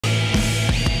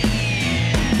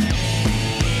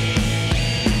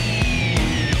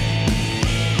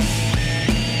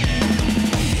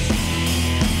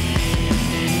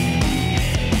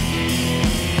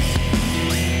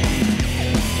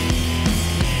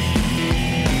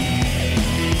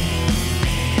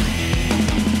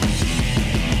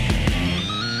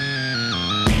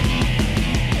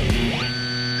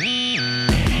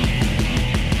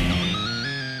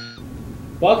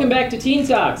Welcome back to Teen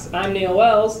Talks. I'm Neil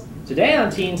Wells. Today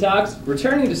on Teen Talks,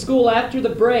 returning to school after the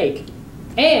break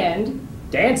and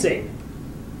dancing.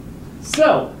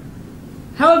 So,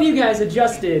 how have you guys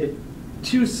adjusted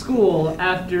to school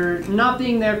after not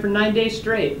being there for 9 days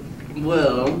straight?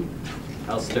 Well,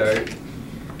 I'll start.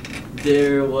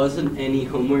 There wasn't any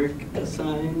homework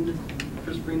assigned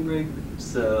for spring break,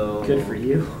 so Good for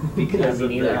you. because Me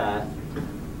of neither. that,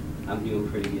 I'm doing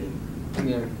pretty good.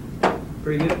 Yeah.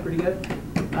 Pretty good, pretty good.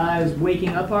 I was waking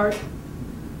up hard.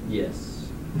 Yes.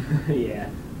 Yeah.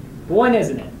 But when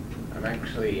isn't it? Even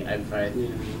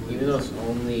though it's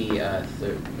only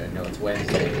it's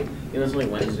Wednesday. Even though it's only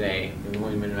Wednesday, we've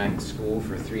only been back to school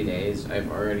for 3 days. I've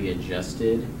already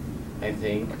adjusted, I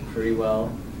think, pretty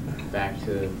well back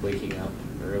to waking up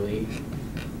early.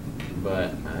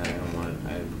 But I don't want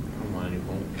any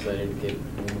homework because I didn't get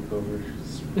homework over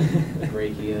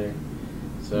break either.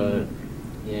 So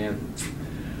yeah,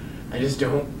 I just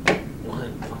don't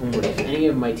want homework. If any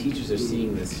of my teachers are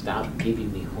seeing this, stop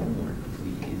giving me homework,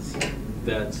 please.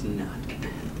 That's not gonna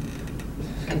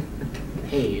happen.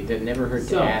 Hey, that never hurt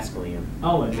So, to ask, Liam.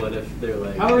 Owen, What if they're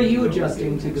like... how are you no,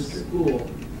 adjusting we're to the doing extra? school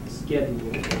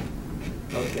schedule?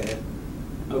 Okay.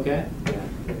 Okay. Yeah,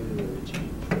 it really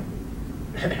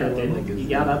changed. You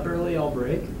got up early all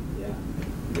break? Yeah.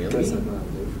 Really? Because I'm not a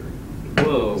loafer.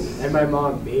 Whoa. And my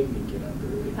mom made me get up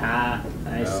early. Ah,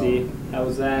 I Oh. see. How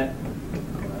was that?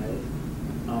 Alright.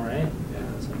 All right. Yeah,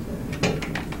 that's okay.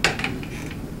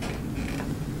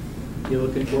 You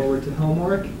looking forward to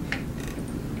homework?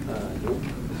 Nope.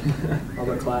 All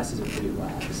the classes are pretty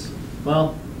lax.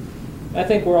 Well, I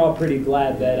think we're all pretty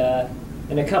glad that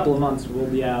in a couple of months we'll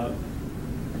be out.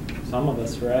 Some of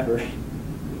us forever.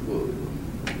 Whoa.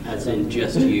 As in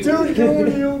just you. Don't kill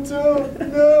me, don't!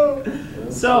 No!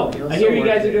 So, I hear you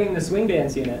guys are doing the swing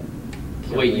dance unit.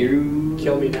 Wait, you...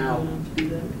 Kill me now. Do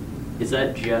that? Is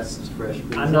that just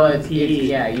freshman? I'm not a It's- PE.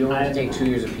 yeah, you only have to I- take 2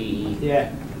 years of PE.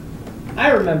 Yeah.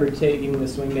 I remember taking the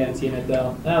swing dance unit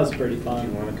though. That was pretty Do you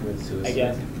fun. want to commit suicide? I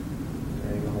guess.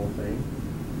 During the whole thing?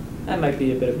 That might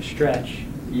be a bit of a stretch.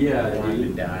 Yeah, I wanted to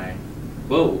dude. die.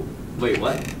 Whoa. Wait,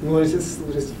 what? Well, just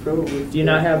throw it with Do you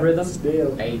not have rhythm?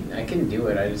 Stale. I can do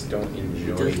it, I just don't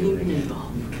enjoy It doesn't doing even it.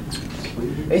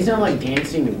 involve... It's not like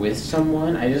dancing with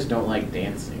someone, I just don't like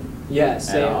dancing. Yeah,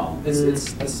 same. all.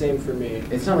 It's the same for me.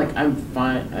 It's not like I'm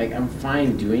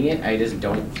fine doing it, I just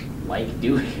don't like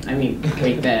doing it. I mean,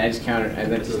 wait, that I just counted. That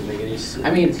doesn't make any sense.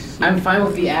 I mean, I'm fine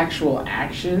with the actual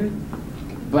action,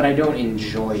 but I don't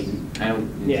enjoy. I don't.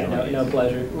 Yeah, enjoy no it.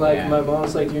 pleasure. Like, Yeah. my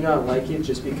mom's like, do you not like it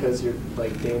just because you're,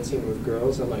 like, dancing with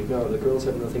girls? I'm like, no, the girls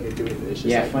have nothing to do with it. It's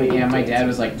just Yeah, like funny. me Yeah, my dad dancing.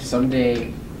 was like,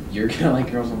 someday you're gonna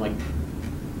like girls. I'm like,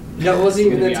 That wasn't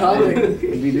even the topic.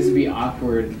 This would be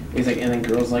awkward. He's like, and then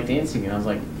girls like dancing, and I was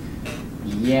like,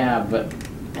 yeah, but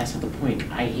that's not the point.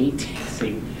 I hate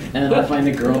dancing, and then I'll find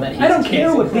a girl that hates I don't care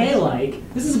dancing. what they like.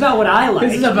 This is about what I like.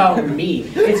 This is about me.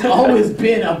 It's always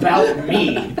been about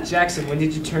me. Jackson, when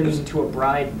did you turn this into a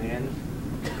bride, man?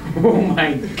 Oh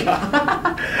my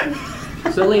god.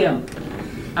 So Liam,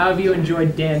 how have you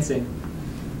enjoyed dancing?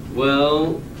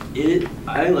 Well,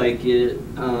 I like it,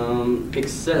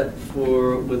 except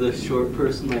for with a short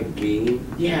person like me.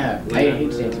 Yeah, I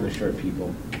hate dancing with short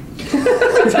people.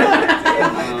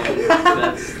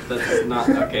 That's not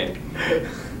okay.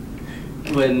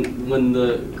 When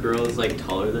the girl is like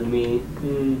taller than me,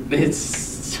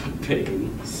 it's a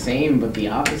pain. Same, but the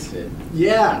opposite.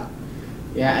 Yeah.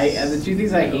 Yeah, the two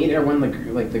things I hate are when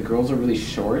the girls are really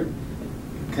short,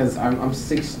 because I'm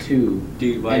 6'2".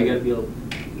 Dude, why you gotta be all...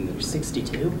 You're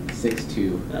 62?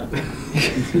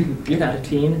 6'2". You're not a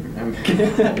teen?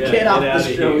 Get off get outta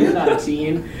the show. here. You're not a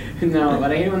teen. No,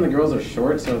 but I hate when the girls are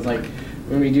short. So it's like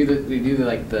when we do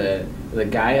the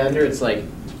guy under. It's like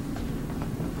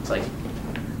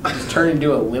just turn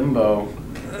into a limbo.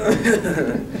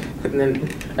 and then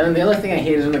the other thing I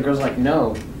hate is when the girls are like,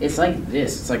 no, it's like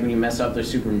this. It's like when you mess up, they're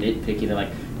super nitpicky. They're like,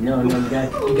 no, you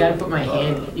gotta put my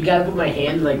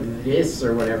hand like this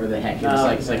or whatever the heck.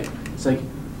 It's like.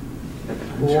 I'm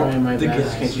trying my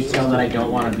best. Can't you tell that I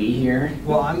don't want to be here?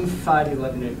 Well, I'm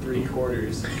 5'11" and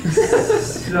 3/4, so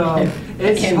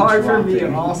it's And hard for me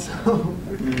dropping. also.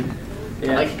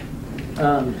 Yeah.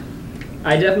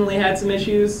 I definitely had some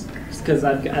issues just because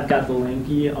I've got the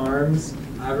lanky arms.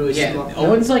 I really Yeah, smell-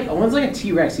 Owen's like a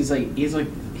T-Rex. He's like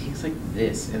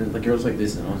this, and the girl's like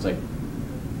this, and Owen's like.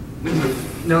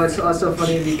 No, it's also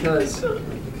funny because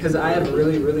I have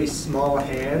really, really small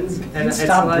hands, and it's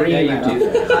Stop like, bringing Yeah, that you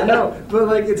up. do. I know, but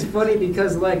like it's funny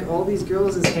because like all these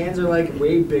girls' hands are like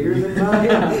way bigger than mine,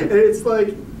 and it's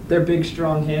like They're big,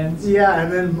 strong hands. yeah,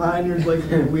 and then mine are like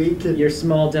weak and Your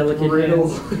small, delicate brittle.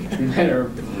 hands. That are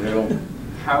brittle.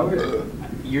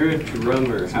 You're a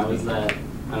drummer. How is that?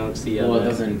 I don't see how Well, it that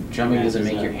doesn't. Drumming doesn't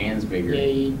matches make your up. hands bigger.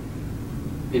 Yeah,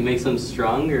 It makes them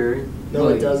stronger. No,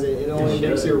 it doesn't. It only It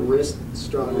makes should. your wrist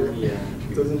stronger. Yeah.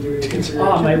 It doesn't do anything for your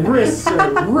Oh, my wrists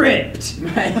are ripped.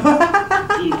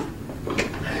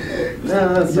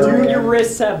 No, that's Do alright. your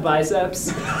wrists have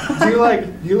biceps? Do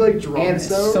you like drum And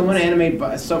sounds? someone animate.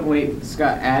 Wait,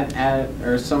 Scott. Add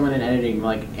or someone in editing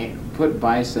put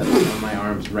biceps on my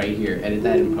arms right here. Edit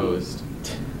that in post,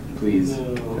 please.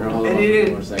 No. Or hold on Edit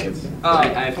for it. more seconds.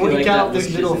 I feel point like out that this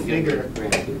look middle isn't good.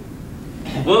 finger.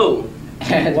 Whoa!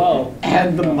 Whoa.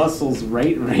 Add the muscles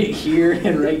right here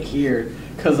and right here,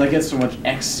 because I get so much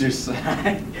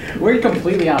exercise. We're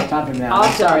completely off topic now. I'm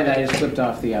Off sorry topic. that I just flipped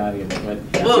off the audience, but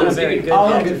Whoa, very good.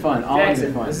 all in good fun. All in Jackson,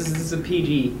 good fun. this is a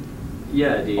PG.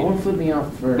 Yeah, dude. Owen flipped me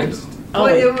off first. Oh,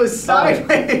 But it was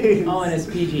sideways. Owen is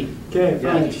PG. Okay,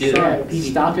 Yeah, fine. you did Sorry. it.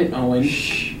 Stop it, Owen.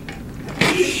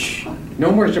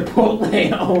 No more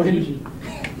Chipotle, Owen.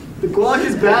 The Glock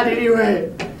is bad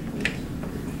anyway.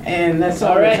 And that's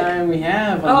all All right. the time we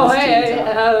have. On Oh, this hey, Teen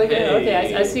hey, Talk.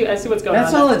 okay, I see what's going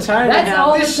That's on. all the time That's we have.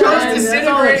 all the This show's time. That's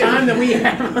all the time that we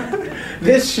have.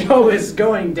 This show is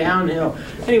going downhill.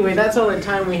 Anyway, that's all the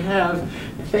time we have.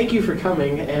 Thank you for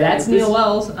coming. And That's this- Neil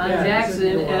Wells, I'm Yeah, this is Jackson,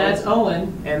 Neil and that's Wells.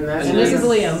 Owen, And that's and this is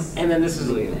Liam. And then this is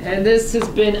Liam. and this has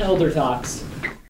been Elder Talks.